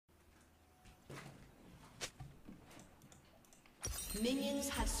Minions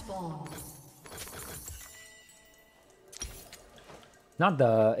have spawned. Not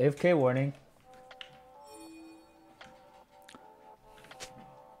the AFK warning.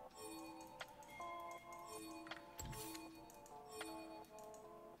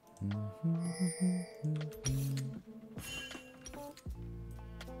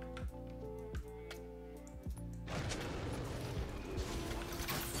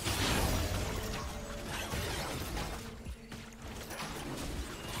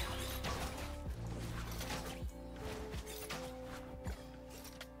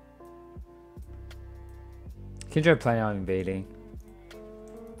 Kindred planning on invading,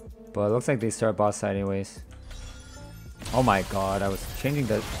 but it looks like they start boss side anyways. Oh my god, I was changing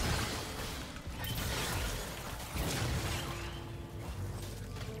the...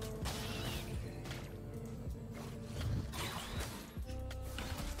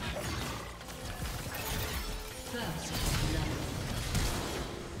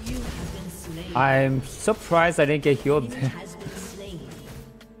 I'm surprised I didn't get healed there.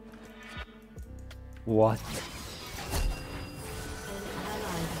 What?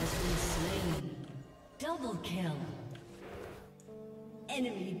 Double kill.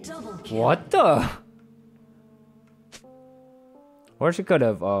 Enemy double kill. What the? Or she could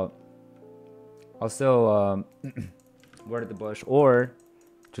have also worded the bush, or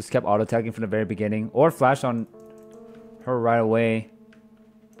just kept auto attacking from the very beginning, or flash on her right away.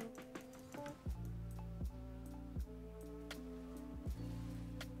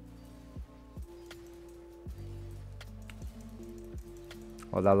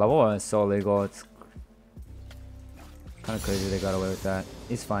 Well, that level 1 is so illegal, it's kind of crazy they got away with that.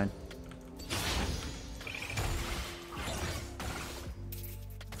 He's fine.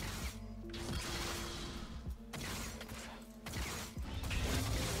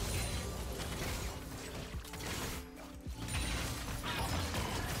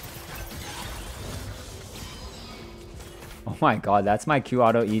 Oh my god, that's my Q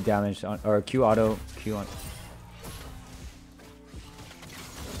auto E damage, on, or Q auto Q on.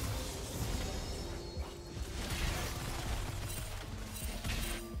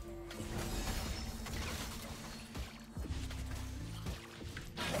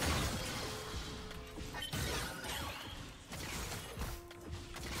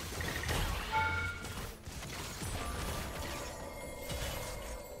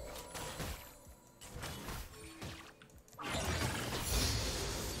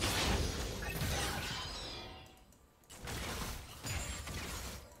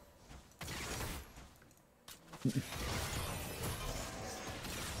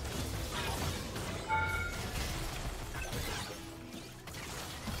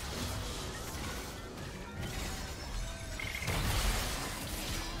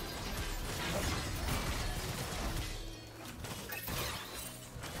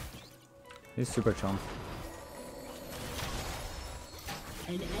 He's super chum.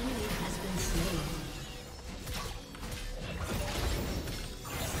 An enemy has been slain.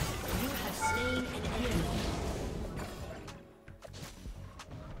 You have slain an enemy.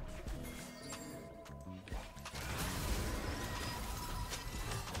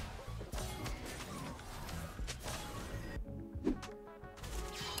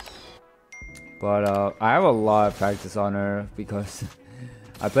 But I have a lot of practice on her because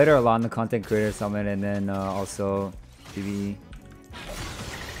I played her a lot in the Content Creator Summit, and then also PvE.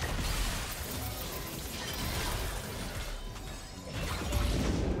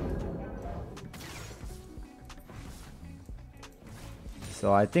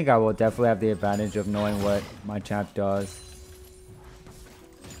 So I think I will definitely have the advantage of knowing what my champ does.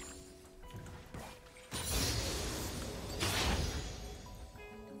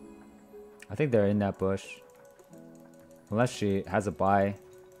 I think they're in that bush. Unless she has a buy.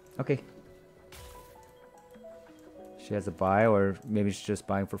 Okay. She has a buy, or maybe she's just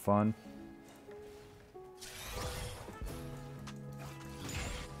buying for fun.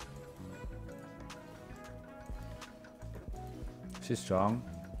 She's strong.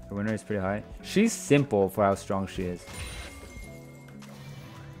 Her win rate is pretty high. She's simple for how strong she is.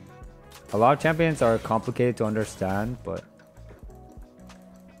 A lot of champions are complicated to understand, but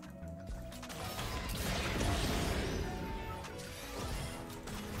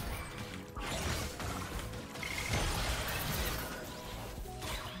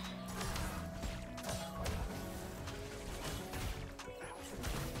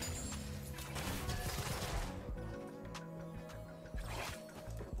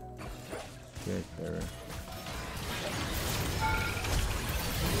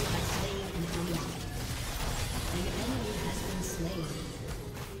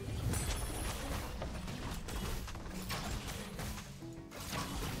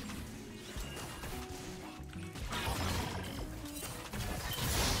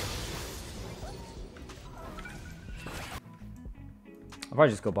I'll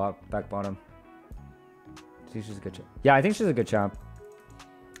probably just go back bottom. She's a good champ. Yeah, I think she's a good champ.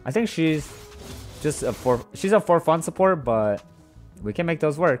 I think she's just she's a for fun support, but we can make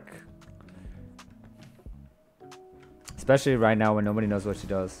those work. Especially right now when nobody knows what she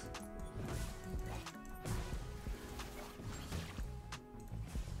does.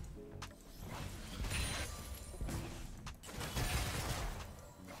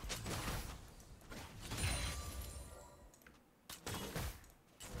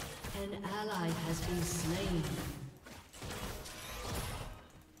 An ally has been slain.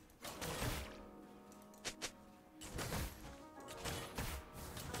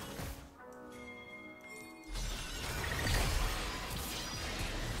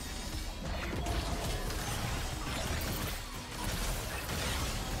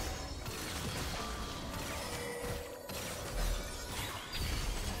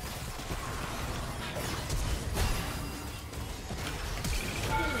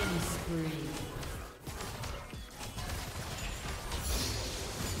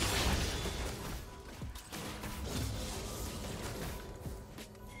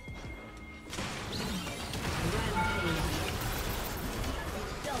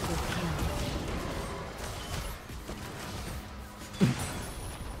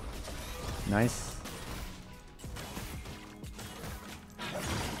 Nice.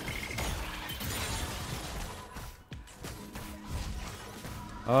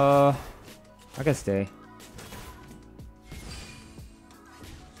 I can stay. An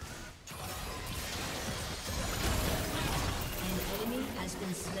enemy has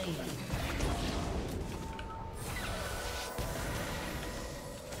been slain.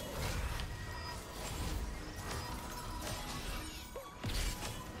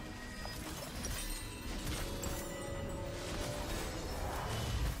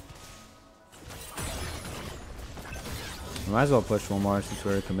 Might as well push one more since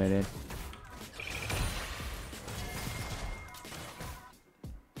we're committed.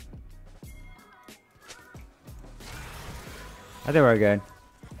 I think we're good.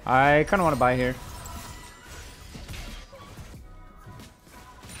 I kind of want to buy here.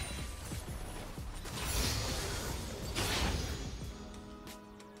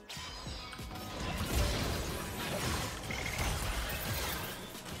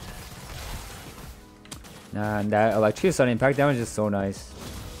 Nah, and that electricity sun impact damage is so nice.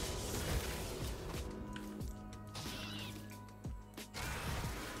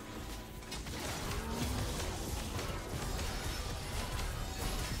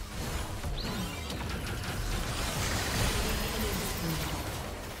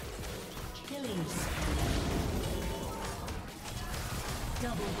 Killing spree.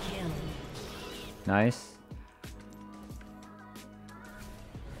 Double kill. Nice.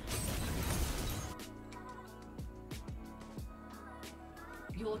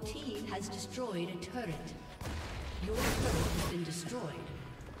 Your team has destroyed a turret. Your turret has been destroyed.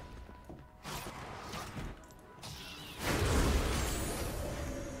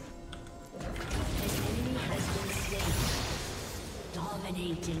 An enemy has been slain.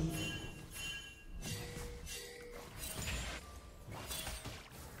 Dominating.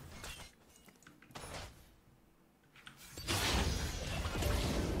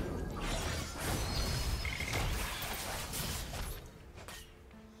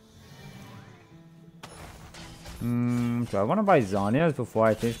 Do I want to buy Zhonya's before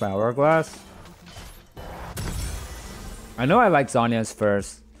I finish my hourglass? I know I like Zhonya's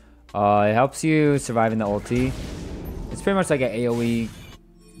first. It helps you survive in the ulti. It's pretty much like an AoE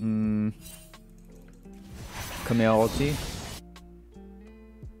Camille ulti.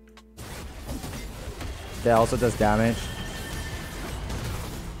 That also does damage.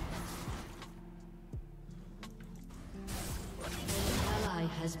 An ally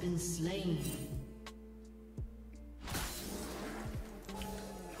has been slain.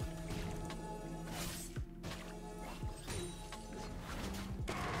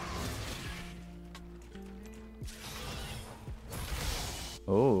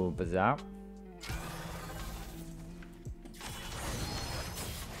 Oh, bizarre.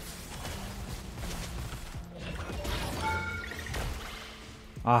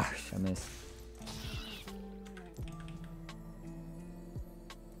 Ah, I missed.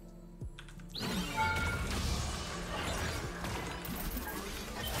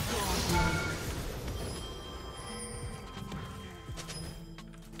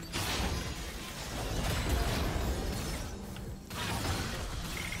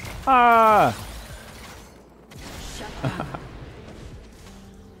 Ah!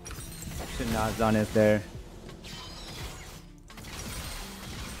 Should not have done it there.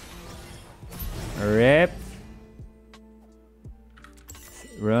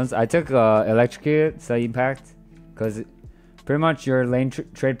 runes. I took electrocute, so impact, because pretty much your lane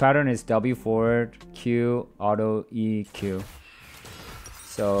trade pattern is W forward, Q, auto, E, Q.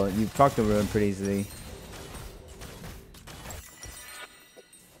 So you proc the rune pretty easily.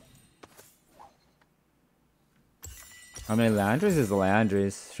 I mean, Landris is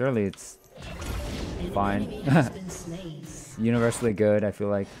Landris. Surely it's fine. Universally good, I feel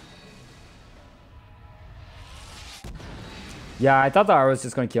like. Yeah, I thought the R was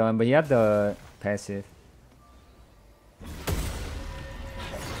just gonna kill him, but he had the passive.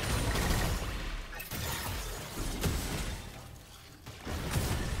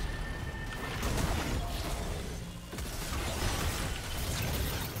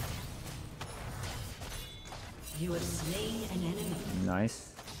 You have slain an enemy.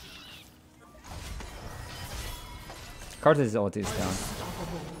 Nice. Carter's ult is down.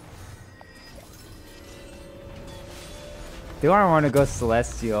 Do I want to go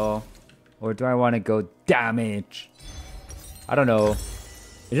Celestial? Or do I want to go damage? I don't know.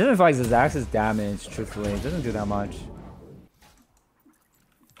 It doesn't feel like his axe is damage, truthfully. It doesn't do that much.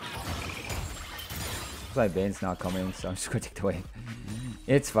 Looks like Bane's not coming, so I'm just gonna take the wave.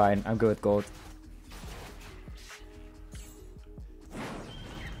 It's fine. I'm good with gold.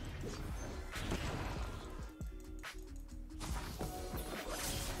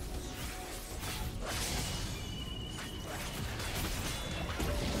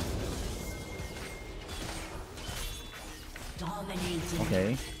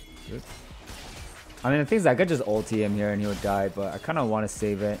 Okay, good. I mean, the thing is, I could just ulti him here and he would die, but I kind of want to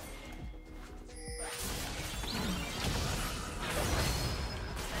save it.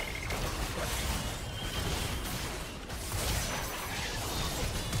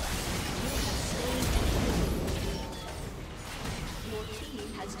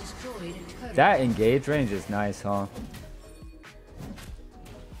 That engage range is nice, huh?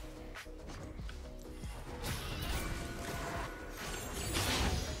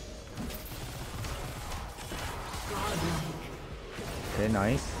 Okay,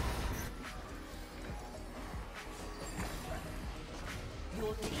 nice.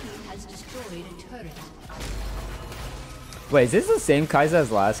 Your team has destroyed a turret. Wait, is this the same Kai'Sa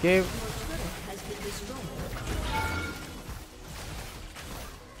as last game? Your turret has been destroyed.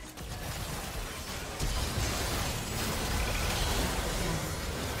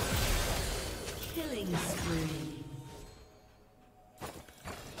 Killing spree.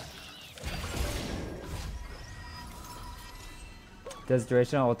 Does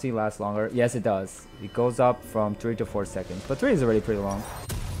durational ulti last longer? Yes, it does. It goes up from 3 to 4 seconds. But 3 is already pretty long.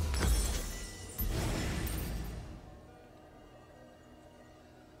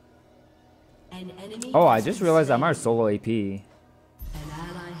 An enemy Oh, I has just been realized I'm slain. our solo AP. An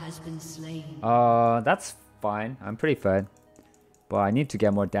ally has been slain. That's fine. I'm pretty fed. But I need to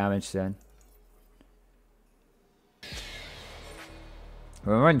get more damage then.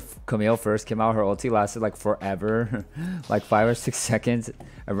 Remember when Camille first came out, her ulti lasted like forever? Like 5 or 6 seconds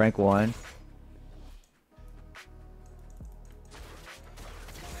at rank 1.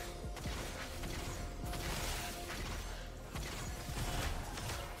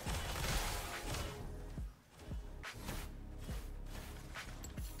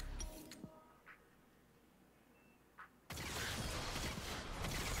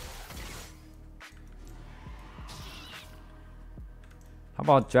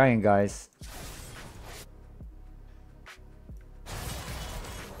 How about Dragon, guys?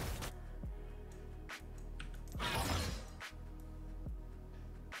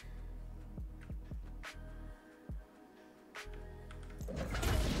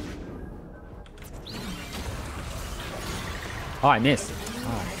 Oh, I missed.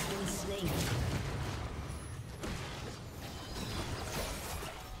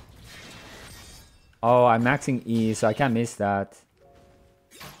 Oh, I'm maxing E, so I can't miss that.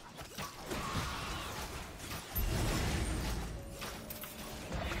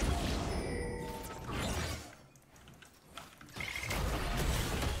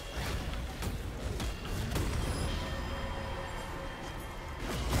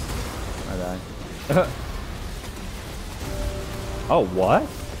 My bad. Oh, what?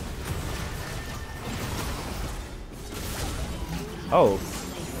 Oh.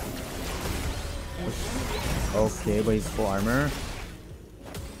 Okay, but he's full armor.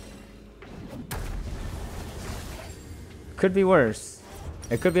 Could be worse.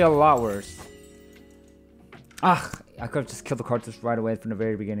 It could be a lot worse. Ah, I could have just killed the Karthus right away from the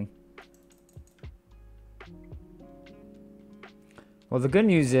very beginning. Well, the good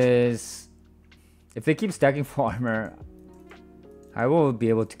news is, if they keep stacking full armor, I will be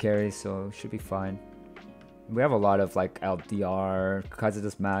able to carry, so it should be fine. We have a lot of like LDR,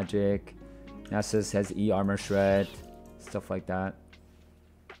 Kazuda's magic, Nasus has E armor shred, stuff like that.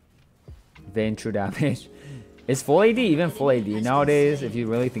 Vayne true damage. Is full AD even full AD nowadays if you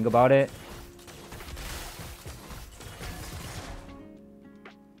really think about it?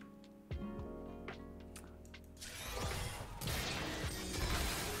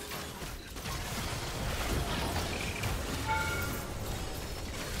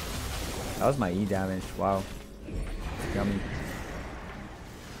 That was my E damage. Wow. Yummy.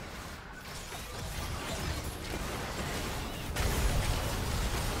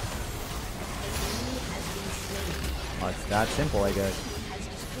 Oh, it's that simple, I guess.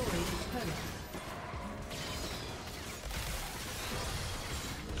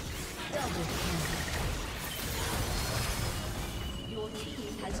 Your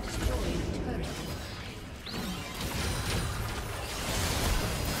team has destroyed a turret.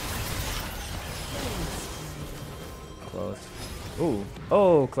 Close. Ooh.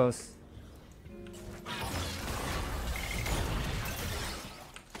 Oh, close.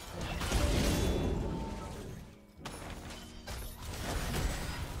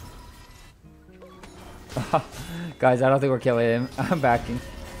 Guys, I don't think we're killing him. I'm backing.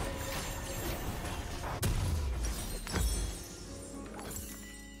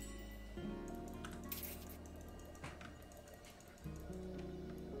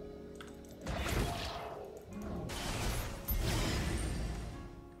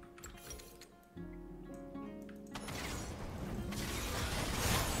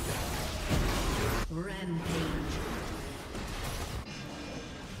 Rampage.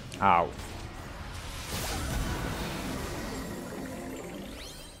 Ow.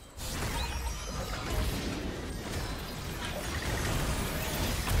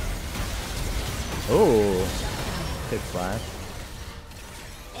 Oh, big flash.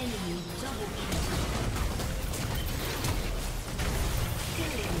 Enemy double kill.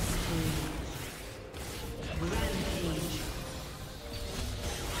 Killing spree. Rampage.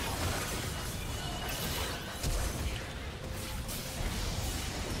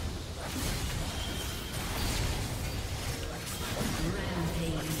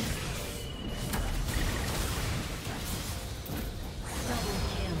 Rampage. Double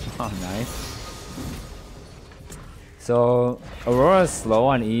kill. Oh, nice. So Aurora's slow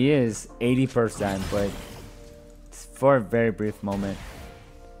on E is 80%, but it's for a very brief moment.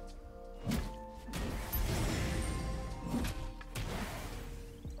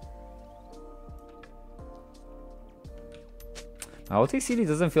 My ulti CD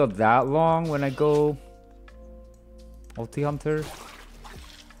doesn't feel that long when I go ulti hunter.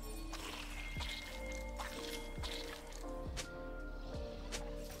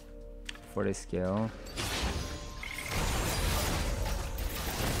 For the scale.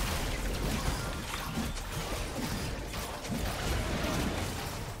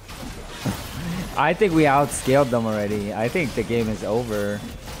 I think we outscaled them already. I think the game is over.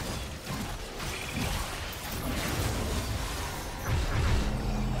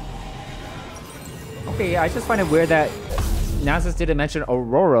 Okay, I just find it weird that Nasus didn't mention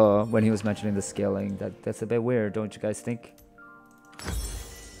Aurora when he was mentioning the scaling. That's a bit weird, don't you guys think?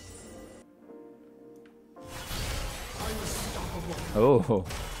 Oh.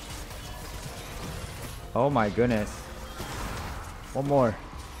 Oh my goodness. One more.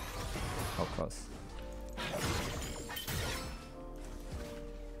 Oh, close.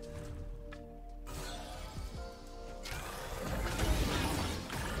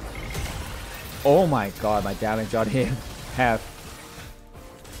 Oh my god, my damage on him. Half.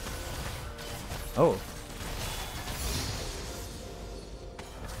 Oh.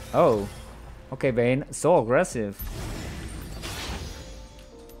 Oh. Okay, Vayne. So aggressive.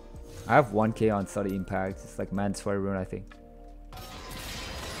 I have 1k on Study Impact. It's like mandatory rune, I think.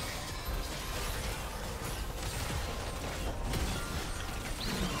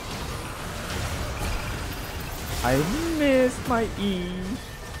 I missed my E.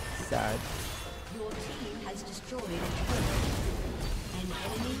 Sad. Your team has destroyed a turret. An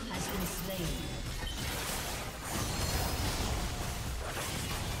enemy has been slain.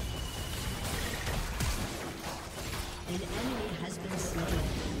 An enemy has been slain.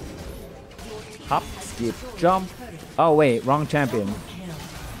 Your team Hop, has skip, destroyed jump. a turret. Oh wait, wrong champion. Double kill.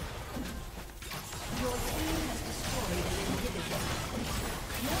 Your team has destroyed an inhibitor. Your team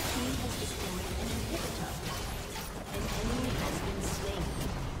has destroyed an inhibitor. An enemy has been slain.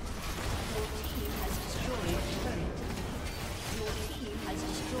 Your team has destroyed a turret. Your team has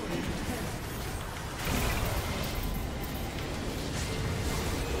destroyed a turret.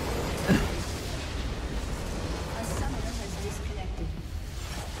 A summoner has disconnected.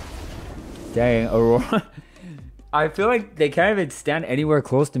 Dang, Aurora. I feel like they can't even stand anywhere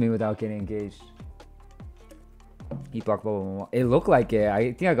close to me without getting engaged. He blocked bubble. It looked like it.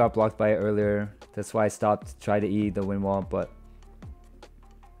 I think I got blocked by it earlier. That's why I stopped. Try to E the wind wall, but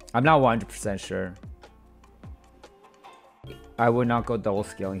I'm not 100% sure. I would not go double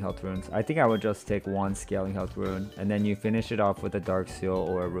scaling health runes. I think I would just take one scaling health rune, and then you finish it off with a dark seal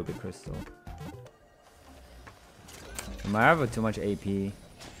or a ruby crystal. I might have too much AP.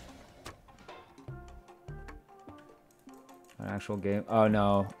 An actual game. Oh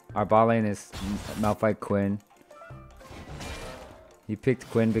no, our bot lane is Malphite Quinn. He picked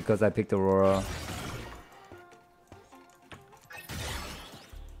Quinn because I picked Aurora.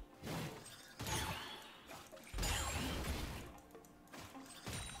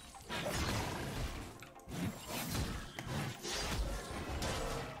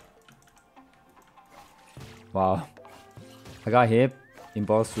 Wow. I got hit in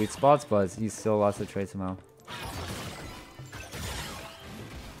both sweet spots, but he still lost the trade somehow.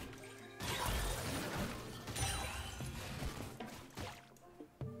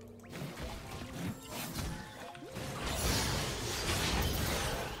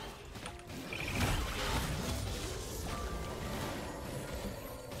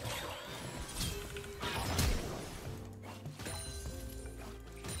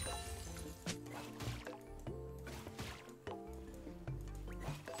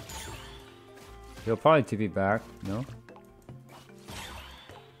 He'll probably TP back, no?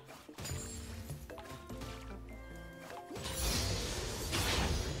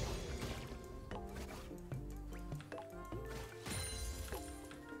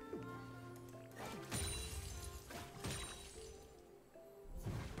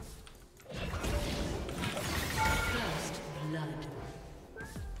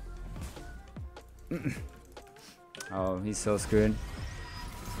 Oh, he's so screwed.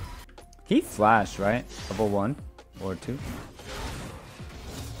 He flashed, right? Level 1 or 2.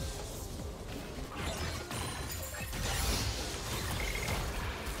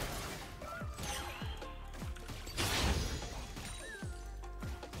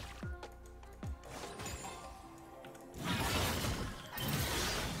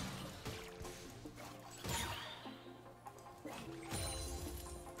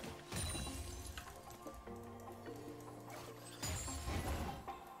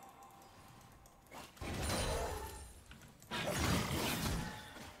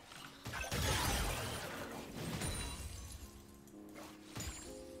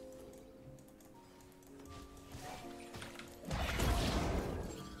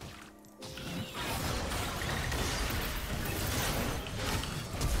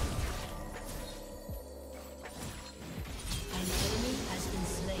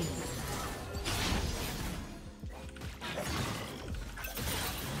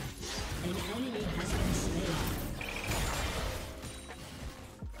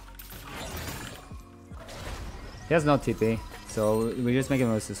 He has no TP, so we're just making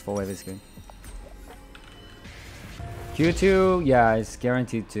most of his full wave basically. Q2, yeah, it's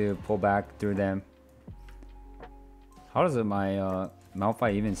guaranteed to pull back through them. How does my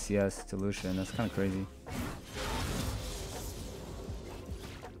Malphite even CS to Lucian? That's kind of crazy.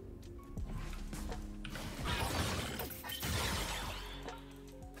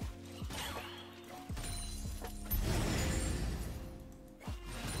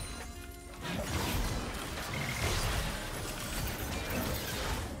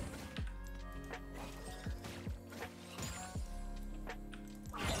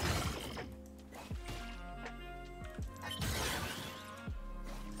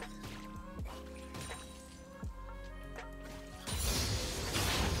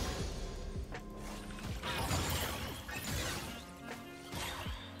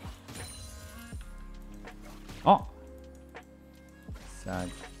 Oh!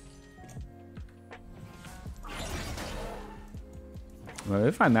 Sad. Well,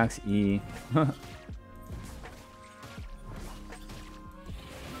 if I max E...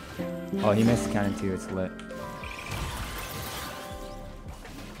 Oh, he missed the cannon too, it's lit.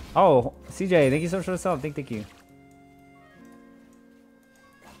 Oh, CJ, thank you so much for the sub. Thank you.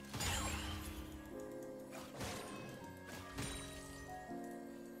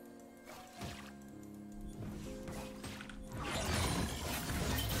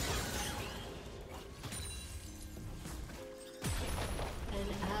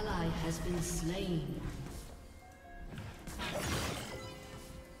 Has been slain.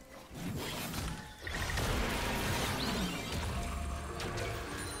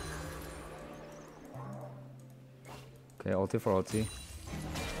 Okay, ulti for ulti.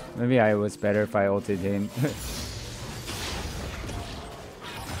 Maybe I was better if I ulted him.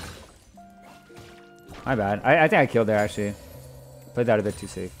 My bad. I think I killed there actually. Played that a bit too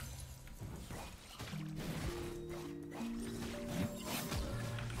safe.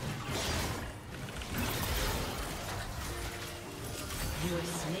 You have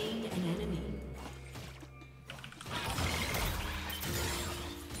slain an enemy.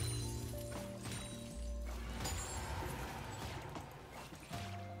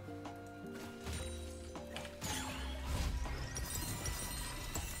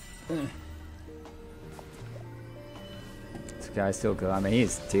 This guy's still good. I mean,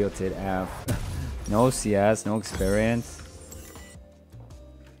 he's tilted F. No CS, no experience.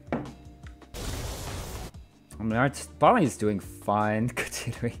 I mean, our bot lane is doing fine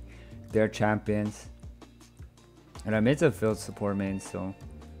considering they're champions. And our mid's a field support main, so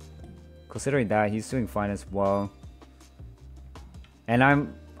considering that, he's doing fine as well. And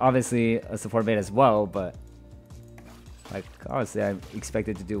I'm obviously a support main as well, but like obviously I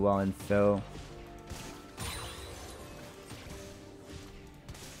expected to do well in Phil.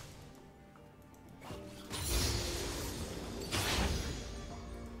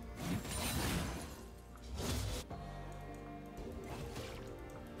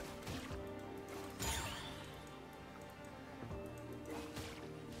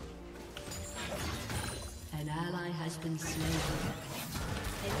 An ally has been slain.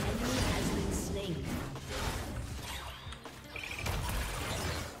 An enemy has been slain.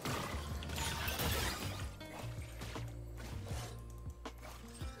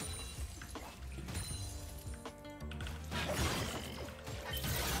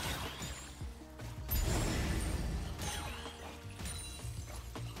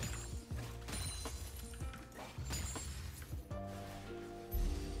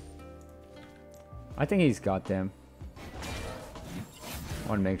 I think he's got them.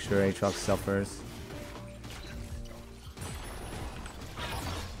 Want to make sure Aatrox suffers.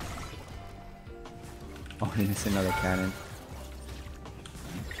 Oh, he missed another cannon.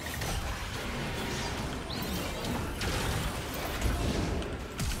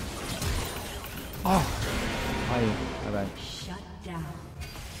 Oh, my bad. Shut down.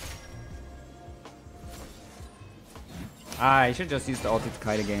 I should just use the ulti to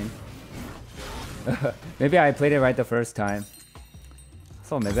kite again. Maybe I played it right the first time.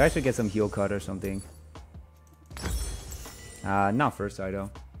 So maybe I should get some heal cut or something. Not first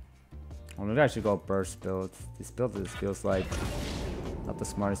item. Or maybe I should go burst build. This build feels like not the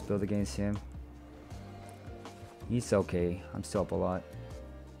smartest build against him. He's okay. I'm still up a lot.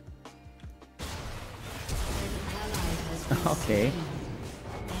 Okay.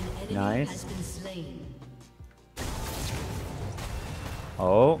 Nice.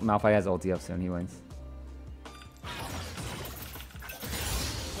 Oh, Malphite has ulti up soon. He wins.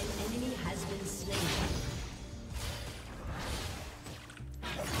 An enemy has been slain.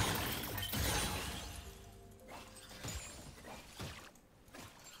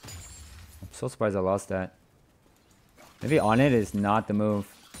 I'm so surprised I lost that. Maybe on it is not the move.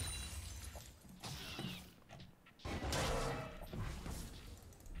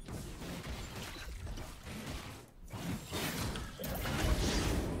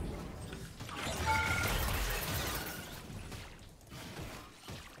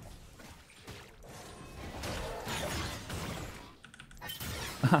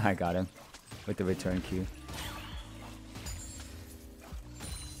 I got him with the return Q.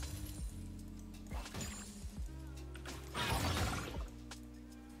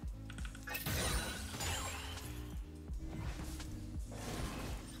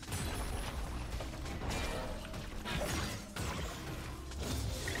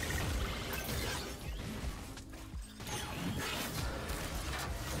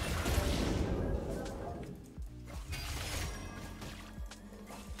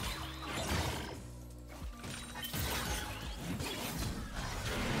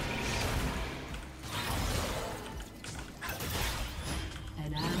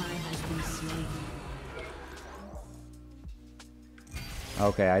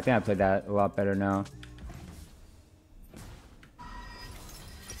 Okay, I think I played that a lot better now.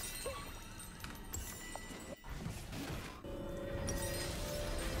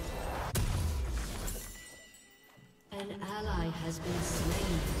 An ally has been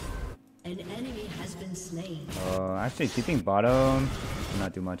slain. An enemy has been slain. Actually, keeping bottom will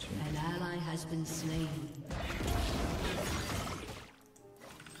not do much. An ally has been slain.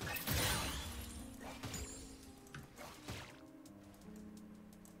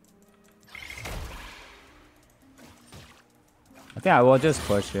 I think I will just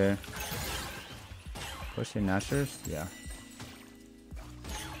push here. Push in Nashers? Yeah.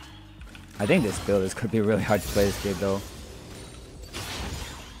 I think this build is gonna be really hard to play this game though.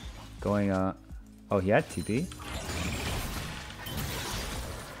 Going Oh, he had TP?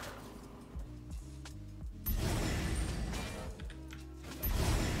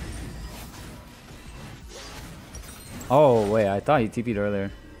 Oh, wait, I thought he TP'd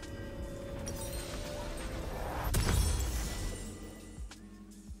earlier.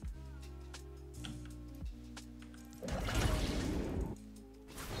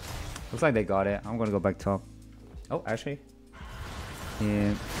 Looks like they got it. I'm gonna go back top. Oh, actually.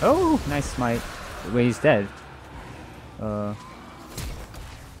 Yeah. Oh, nice smite. Wait, he's dead.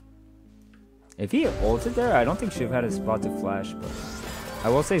 If he ulted there, I don't think she'd have had a spot to flash, but I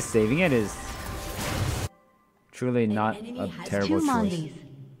will say saving it is truly not a terrible choice.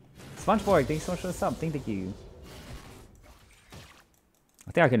 SpongeBob, thanks so much for the sub. Thank you.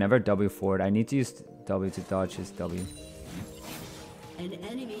 I think I can never W forward. I need to use W to dodge his W. An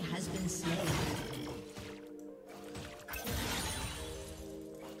enemy has been slain.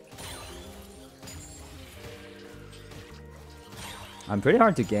 I'm pretty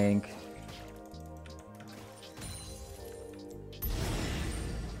hard to gank.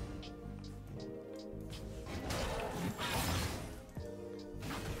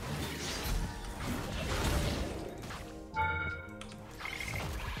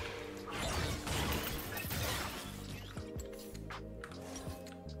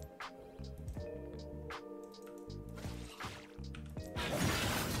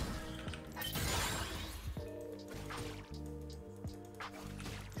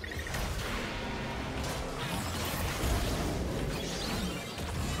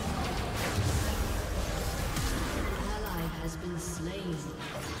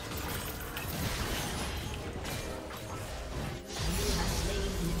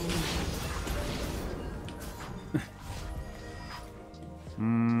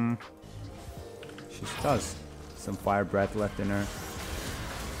 She does some fire breath left in her.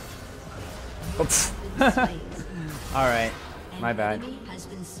 Oops. Alright, my bad.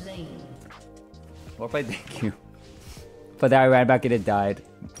 What if I thank you? But then I ran back and it died.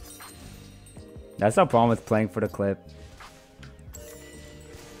 That's no problem with playing for the clip.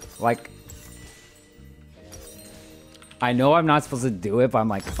 Like, I know I'm not supposed to do it, but I'm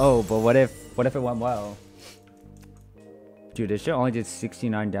like, oh, but what if it went well? Dude, this shit only did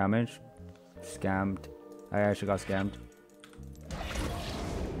 69 damage. Scammed. I actually got scammed.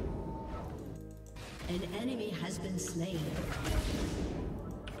 An enemy has been slain.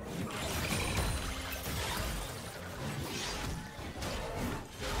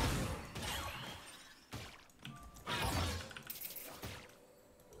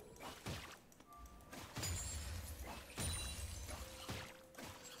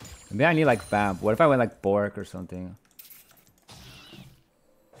 Maybe I need like Vamp. What if I went like Bork or something?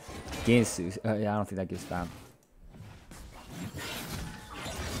 Gains, yeah, I don't think that gives Vamp.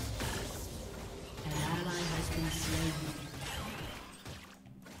 An ally has been slain.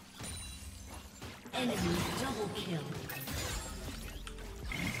 Enemy double kill.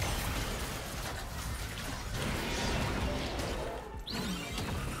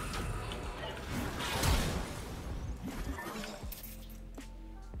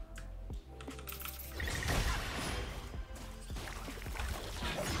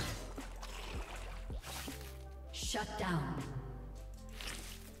 Shut down.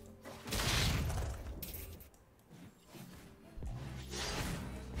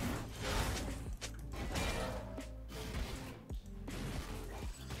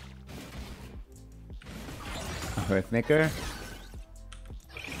 Riftmaker.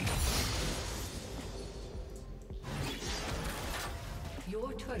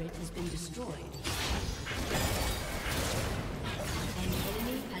 Your turret has been destroyed. An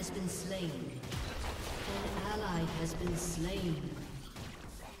enemy has been slain. An ally has been slain.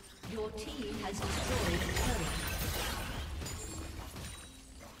 Your team has destroyed a turret.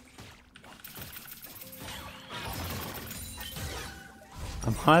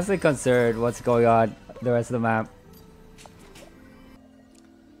 I'm honestly concerned what's going on the rest of the map.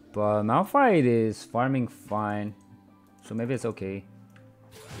 But Malphite is farming fine, so maybe it's okay.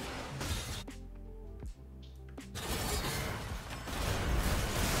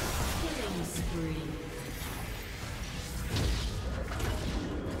 Killing spree.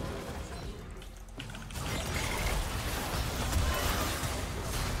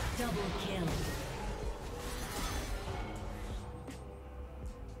 Double kill.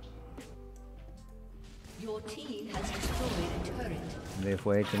 Your team has destroyed a turret. If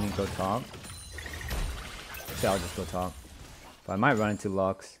wait, can you go top? Actually, I'll just go top. But I might run into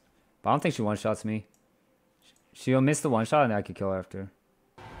Lux. But I don't think she one-shots me. She'll miss the one-shot and I could kill her after.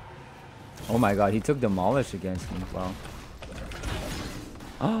 Oh my god, he took Demolish against me. Wow.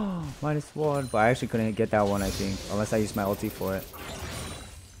 Oh, -1. But I actually couldn't get that one, I think. Unless I used my ulti for it.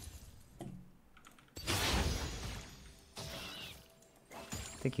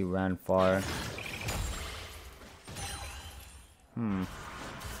 I think he ran far.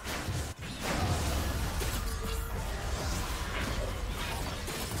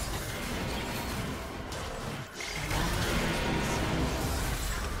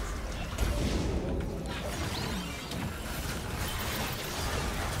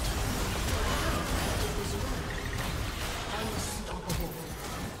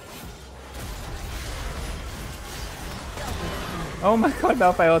 Oh my god,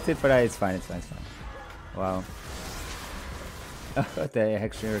 now if I ulted for that, it's fine, it's fine, it's fine. Wow. The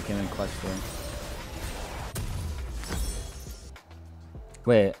extra came in clutch there.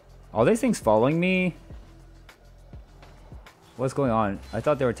 Wait, all these things following me? What's going on? I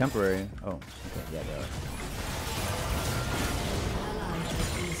thought they were temporary. Oh, okay, yeah, they are.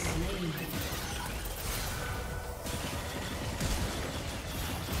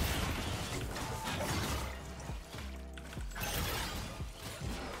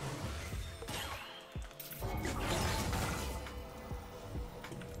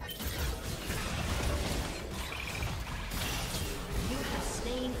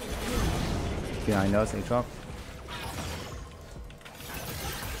 Behind us, Aatrox.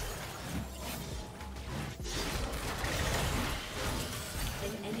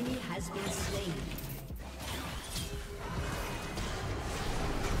 An enemy has been slain.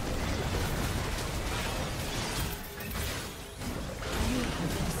 You have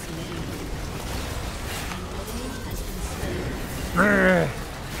been slain. An enemy has been slain.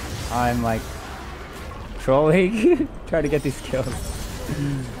 I'm like trolling, trying to get these kills.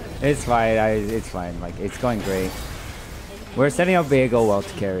 It's fine, it's fine, like, it's going great. We're setting up Viego well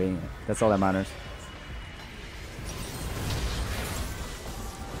to carry. That's all that matters.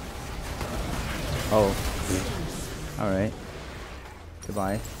 Oh. Alright.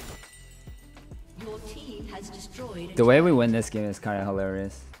 Goodbye. Your team has destroyed. The way we win this game is kind of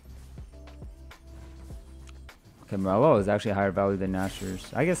hilarious. Okay, Morello is actually higher value than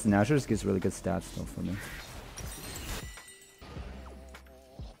Nashor's. I guess Nashor's gives really good stats though for me.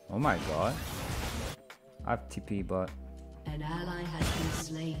 Oh my god. I have TP, but... An ally has been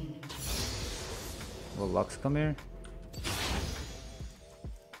slain. Will Lux come here?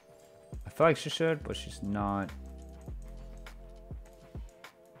 I feel like she should, but she's not.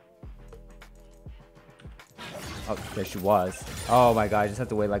 Oh, there she was. Oh my god, I just have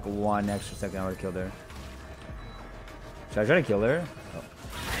to wait like 1 extra second. I would have killed her. Should I try to kill her?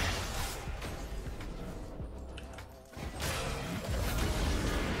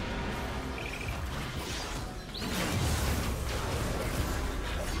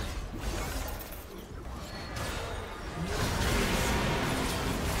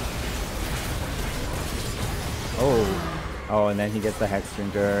 Oh. Oh, and then he gets the Hex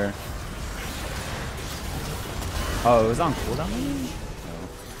Drinker. Oh, it was on cooldown?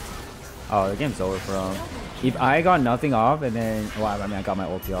 Oh, the game's over for him. If I got nothing off and then... Well, I mean, I got my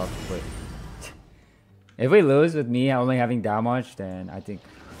ulti off, but... If we lose with me only having that much, then I think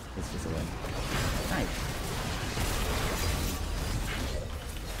it's just a win. Nice.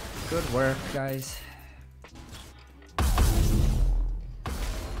 Good work, guys.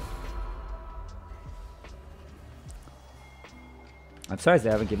 I'm sorry they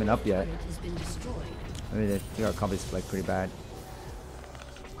haven't given up yet. I mean, I think our comp is like pretty bad.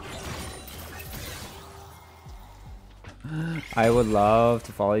 I would love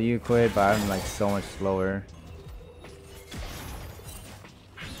to follow you, Quid, but I'm like so much slower.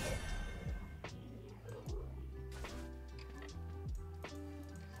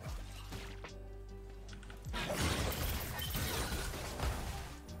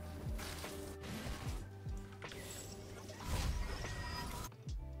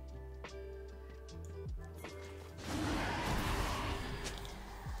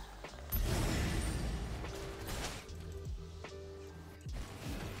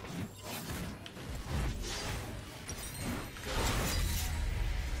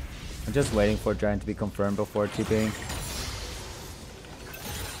 I'm just waiting for Giant to be confirmed before TPing.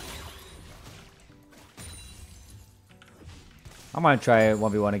 I'm gonna try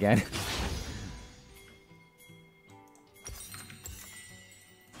 1v1 again.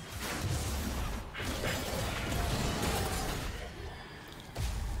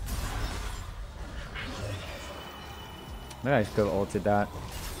 Maybe I should have ulted that.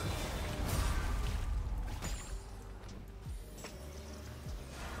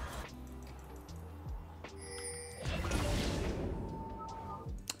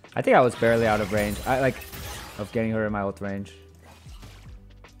 I think I was barely out of range. Of getting her in my ult range.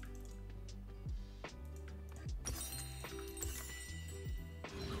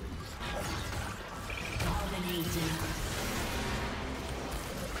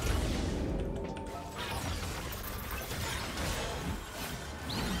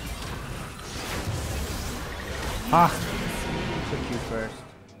 Ah! Took you first.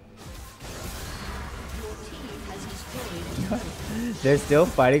 They're still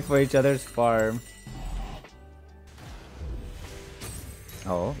fighting for each other's farm.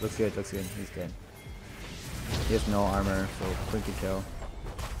 Oh, looks good, looks good. He's dead. He has no armor, so quick to kill.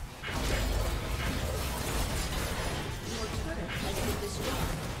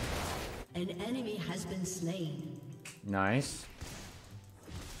 An enemy has been slain. Nice.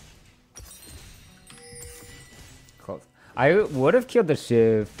 Close. I would have killed the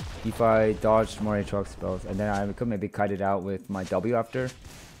Shiv if I dodged more Aatrox spells, and then I could maybe kite it out with my W after.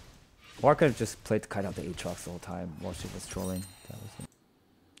 Or I could have just played to kite out the Aatrox the whole time while she was trolling. That was it.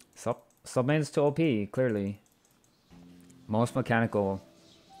 Sub mains to OP, clearly. Most mechanical.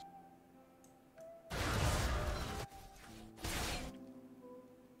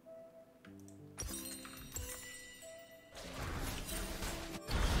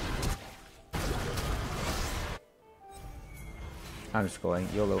 I'm just going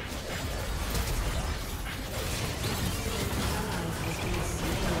YOLO.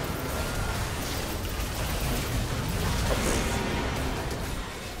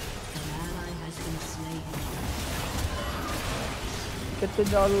 Get the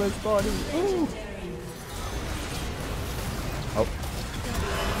Nautilus body. Ooh. Oh.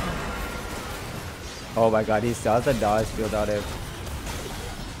 Oh my god, he still has the dodge field out of.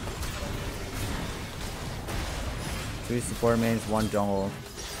 3 support mains, 1 jungle.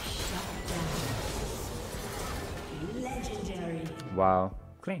 Legendary. Wow,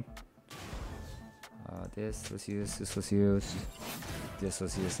 clean. This was used, this was used. This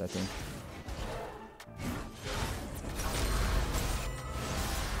was used, I think.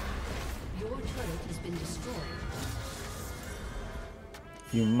 Your turret has been destroyed.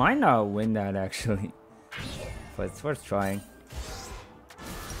 You might not win that actually, but it's worth trying.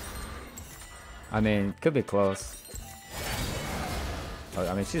 I mean, could be close. Oh,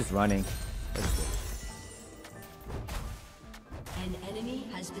 I mean, she's running. An enemy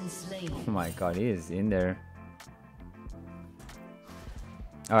has been slain. Oh my god, he is in there.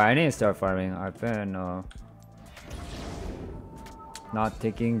 Alright, I need to start farming. I've been not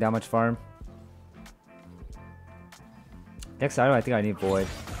taking that much farm. Next item, I think I need Void.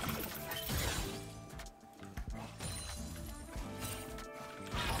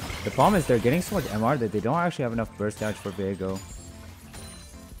 The problem is they're getting so much MR that they don't actually have enough burst damage for Viego.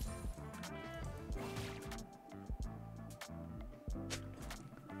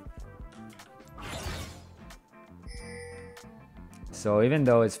 So even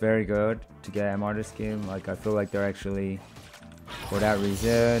though it's very good to get MR this game, like I feel like they're actually, for that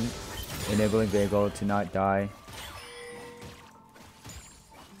reason, enabling Viego to not die.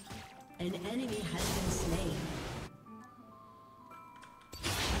 An enemy has been slain.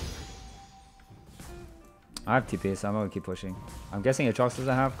 I have TP, so I'm gonna keep pushing. I'm guessing Aatrox doesn't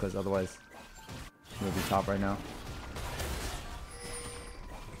have, because otherwise he would be top right now.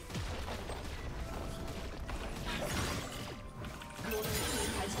 Your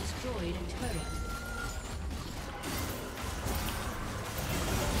team has destroyed a turret.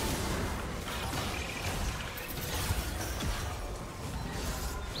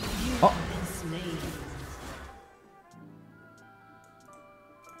 You Oh. have been slain.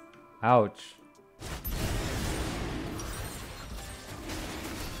 Ouch.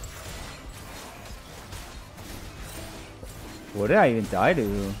 What did I even die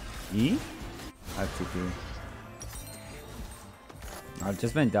to? E? I have TP. I've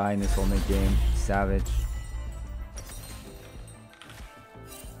just been dying this whole mid game. Savage.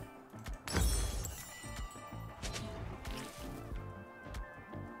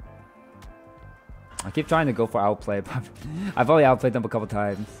 I keep trying to go for outplay, but I've only outplayed them a couple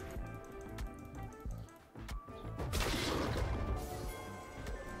times.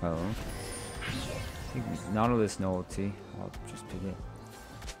 Oh. I think Nautilus no ulti. I'll just pick it.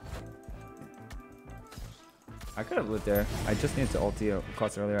 I could have lived there. I just needed to ulti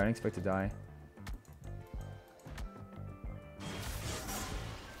across earlier. I didn't expect to die.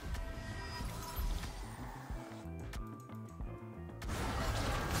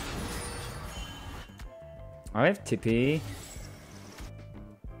 I have TP.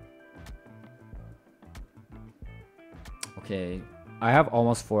 Okay. I have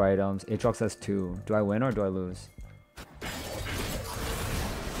almost 4 items. Aatrox has 2. Do I win or do I lose?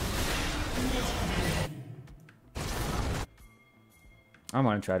 I'm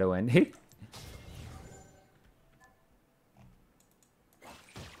gonna try to win.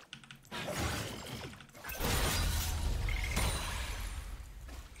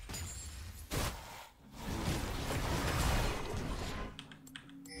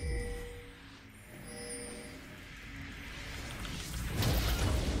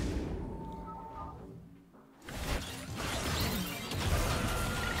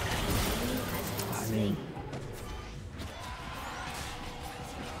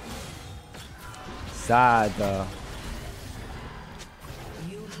 sad.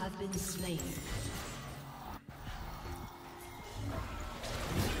 You have been slain.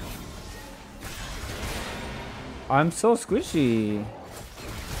 I'm so squishy.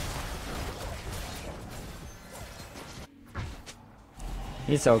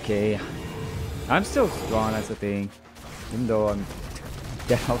 It's okay. I'm still strong, that's the thing. Even though I'm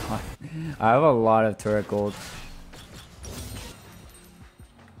dead a lot. I have a lot of turret gold.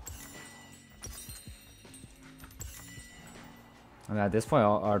 And at this point,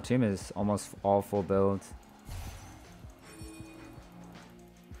 our team is almost all full build.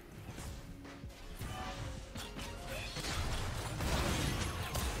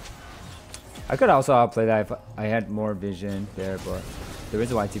 I could also outplay that if I had more vision there, but the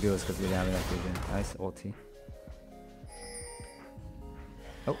reason why TP was because we didn't have enough vision. Nice ulti.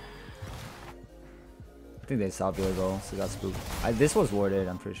 Oh. I think they saw Virgo, so got spooked. This was warded,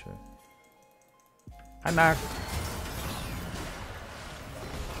 I'm pretty sure. Hi, Mac.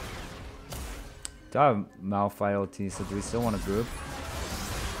 Do I have Malphite ulti, so do we still want to group?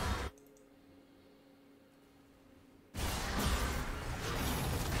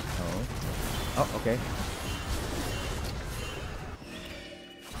 Oh. Oh, okay.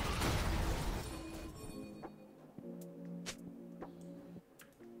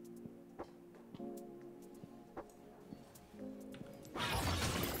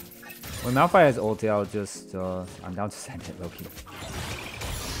 When Malphite has ulti, I'll just, I'm down to send it, Loki.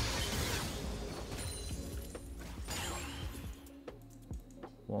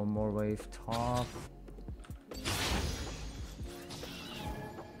 One more wave top.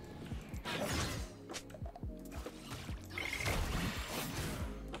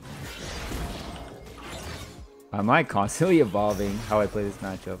 I might constantly evolving how I play this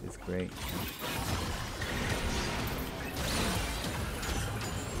matchup. It's great.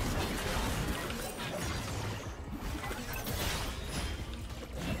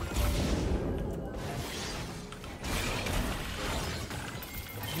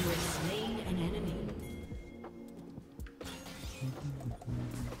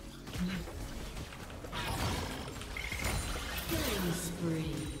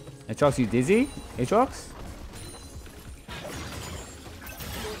 Aatrox, you dizzy? Aatrox?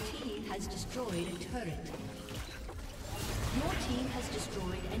 Your team has destroyed a turret. Your team has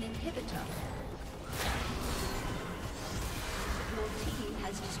destroyed an inhibitor. Your team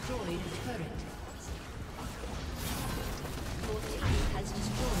has destroyed a turret. Your team has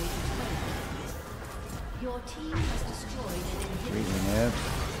destroyed a turret. Your team has destroyed an inhibitor.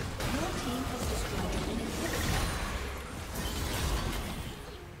 Your team has destroyed an inhibitor.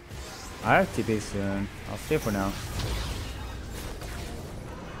 I have TP soon. I'll stay for now.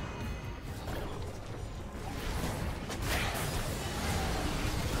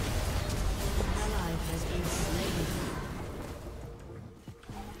 Ally has been slain.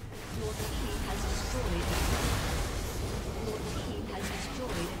 Your team has destroyed a turret. Your team has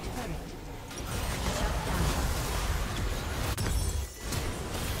destroyed a turret. Shut down.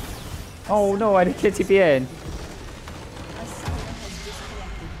 Oh no, I didn't get TP in. A summoner has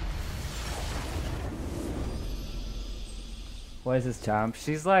disconnected. What is this champ?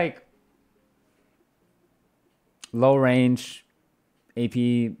 She's like low range, AP,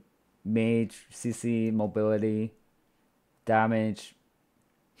 mage, CC, mobility, damage,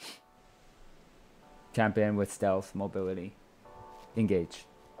 champion with stealth, mobility, engage.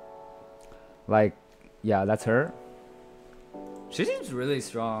 Like, yeah, that's her. She seems really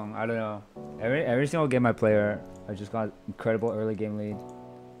strong. I don't know. Every single game I play her, I just got incredible early game lead.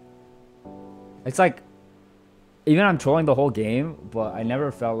 It's like, even I'm trolling the whole game, but I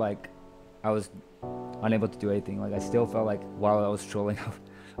never felt like I was unable to do anything. Like I still felt like while I was trolling,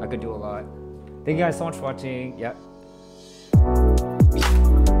 I could do a lot. Thank you guys so much for watching. Yeah.